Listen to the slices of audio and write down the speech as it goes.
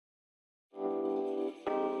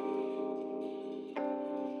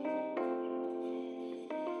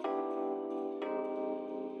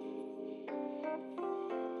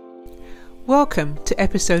Welcome to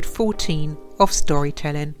episode 14 of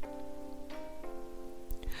Storytelling.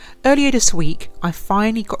 Earlier this week, I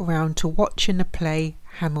finally got around to watching the play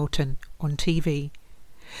Hamilton on TV.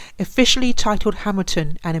 Officially titled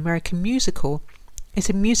Hamilton, an American Musical, it's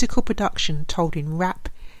a musical production told in rap,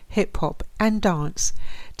 hip-hop and dance,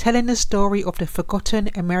 telling the story of the forgotten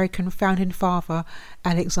American founding father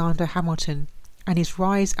Alexander Hamilton and his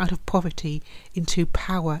rise out of poverty into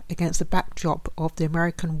power against the backdrop of the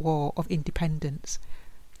American War of Independence.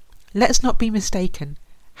 Let's not be mistaken,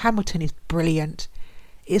 Hamilton is brilliant.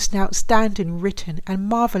 It's an outstanding written and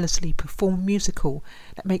marvellously performed musical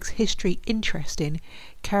that makes history interesting,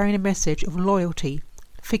 carrying a message of loyalty,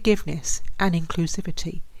 forgiveness and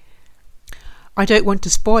inclusivity. I don't want to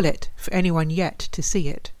spoil it for anyone yet to see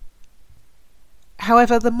it.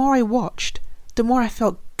 However, the more I watched, the more I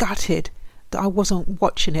felt gutted that I wasn't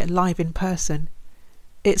watching it live in person.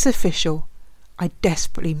 It's official. I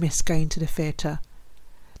desperately miss going to the theatre.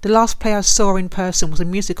 The last play I saw in person was a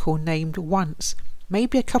musical named Once,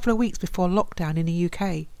 maybe a couple of weeks before lockdown in the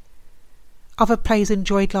UK. Other plays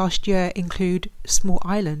enjoyed last year include Small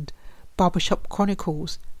Island, Barbershop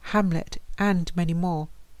Chronicles, Hamlet and many more.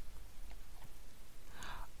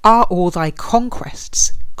 Are all thy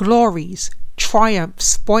conquests, glories, triumphs,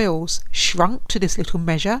 spoils shrunk to this little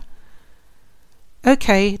measure?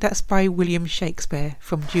 Okay, that's by William Shakespeare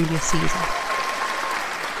from Julius Caesar.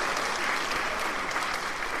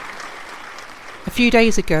 A few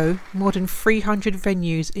days ago, more than 300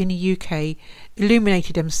 venues in the UK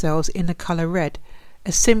illuminated themselves in the colour red,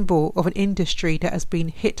 a symbol of an industry that has been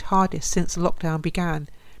hit hardest since the lockdown began.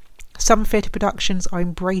 Some theatre productions are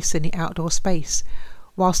embracing the outdoor space,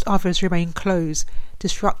 whilst others remain closed,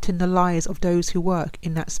 disrupting the lives of those who work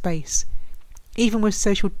in that space. Even with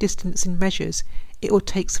social distancing measures, it will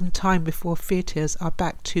take some time before theatres are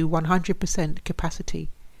back to 100% capacity.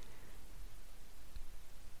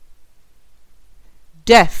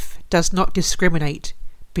 Death does not discriminate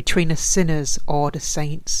between the sinners or the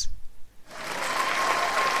saints.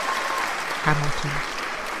 Hamilton.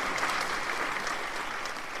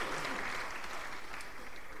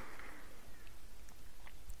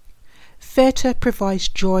 Theatre provides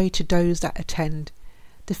joy to those that attend.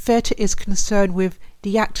 The theatre is concerned with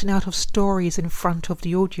the acting out of stories in front of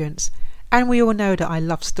the audience, and we all know that I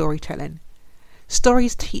love storytelling.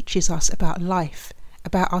 Stories teaches us about life,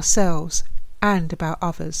 about ourselves, and about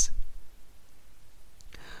others.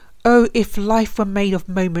 Oh, if life were made of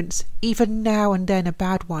moments, even now and then a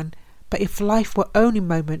bad one, but if life were only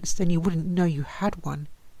moments, then you wouldn't know you had one.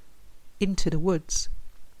 Into the Woods.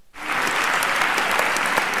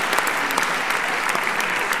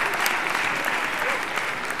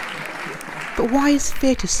 But why is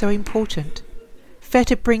theatre so important?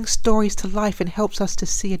 Theatre brings stories to life and helps us to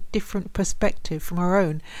see a different perspective from our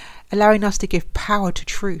own, allowing us to give power to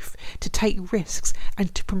truth, to take risks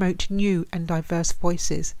and to promote new and diverse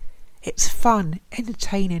voices. It's fun,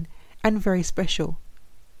 entertaining and very special.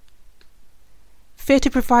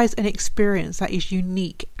 Theatre provides an experience that is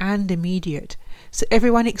unique and immediate, so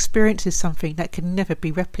everyone experiences something that can never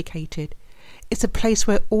be replicated. It's a place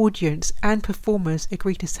where audience and performers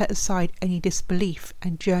agree to set aside any disbelief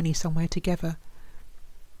and journey somewhere together.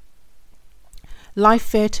 Live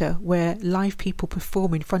theatre, where live people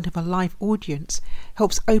perform in front of a live audience,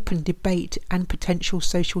 helps open debate and potential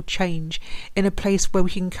social change in a place where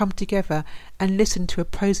we can come together and listen to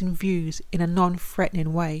opposing views in a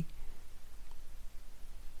non-threatening way.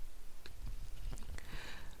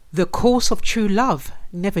 The course of true love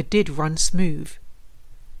never did run smooth.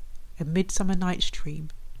 A Midsummer Night's Dream.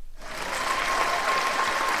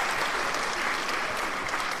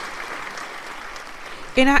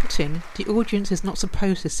 In acting, the audience is not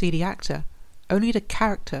supposed to see the actor, only the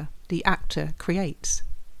character the actor creates.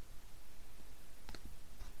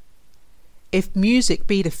 If music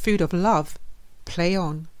be the food of love, play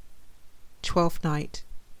on. Twelfth Night.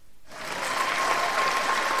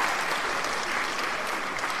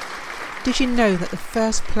 Did you know that the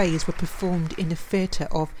first plays were performed in the theatre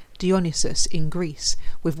of Dionysus in Greece,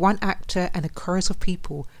 with one actor and a chorus of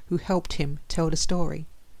people who helped him tell the story?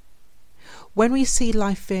 When we see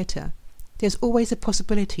live theatre, there's always a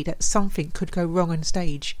possibility that something could go wrong on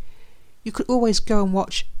stage. You could always go and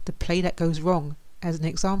watch The Play That Goes Wrong as an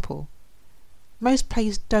example. Most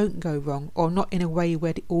plays don't go wrong, or not in a way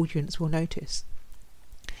where the audience will notice.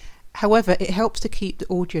 However, it helps to keep the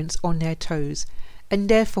audience on their toes, and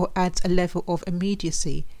therefore adds a level of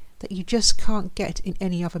immediacy that you just can't get in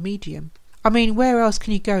any other medium. I mean, where else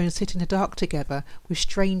can you go and sit in the dark together with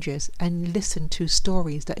strangers and listen to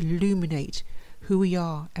stories that illuminate who we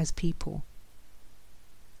are as people?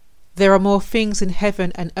 There are more things in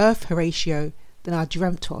heaven and earth, Horatio, than I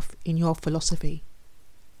dreamt of in your philosophy.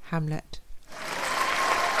 Hamlet.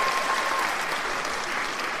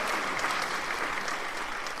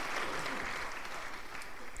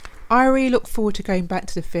 I really look forward to going back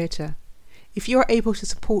to the theatre. If you are able to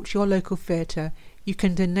support your local theatre, you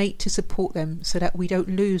can donate to support them so that we don't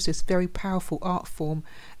lose this very powerful art form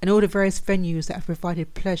and all the various venues that have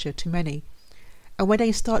provided pleasure to many. And when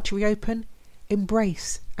they start to reopen,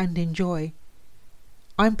 embrace and enjoy.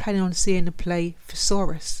 I'm planning on seeing the play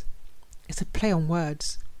Thesaurus. It's a play on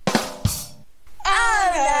words.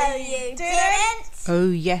 Oh, no you didn't! Oh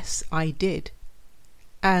yes, I did.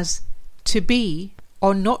 As to be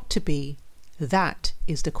or not to be, that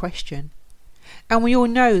is the question. And we all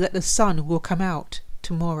know that the sun will come out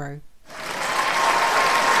tomorrow.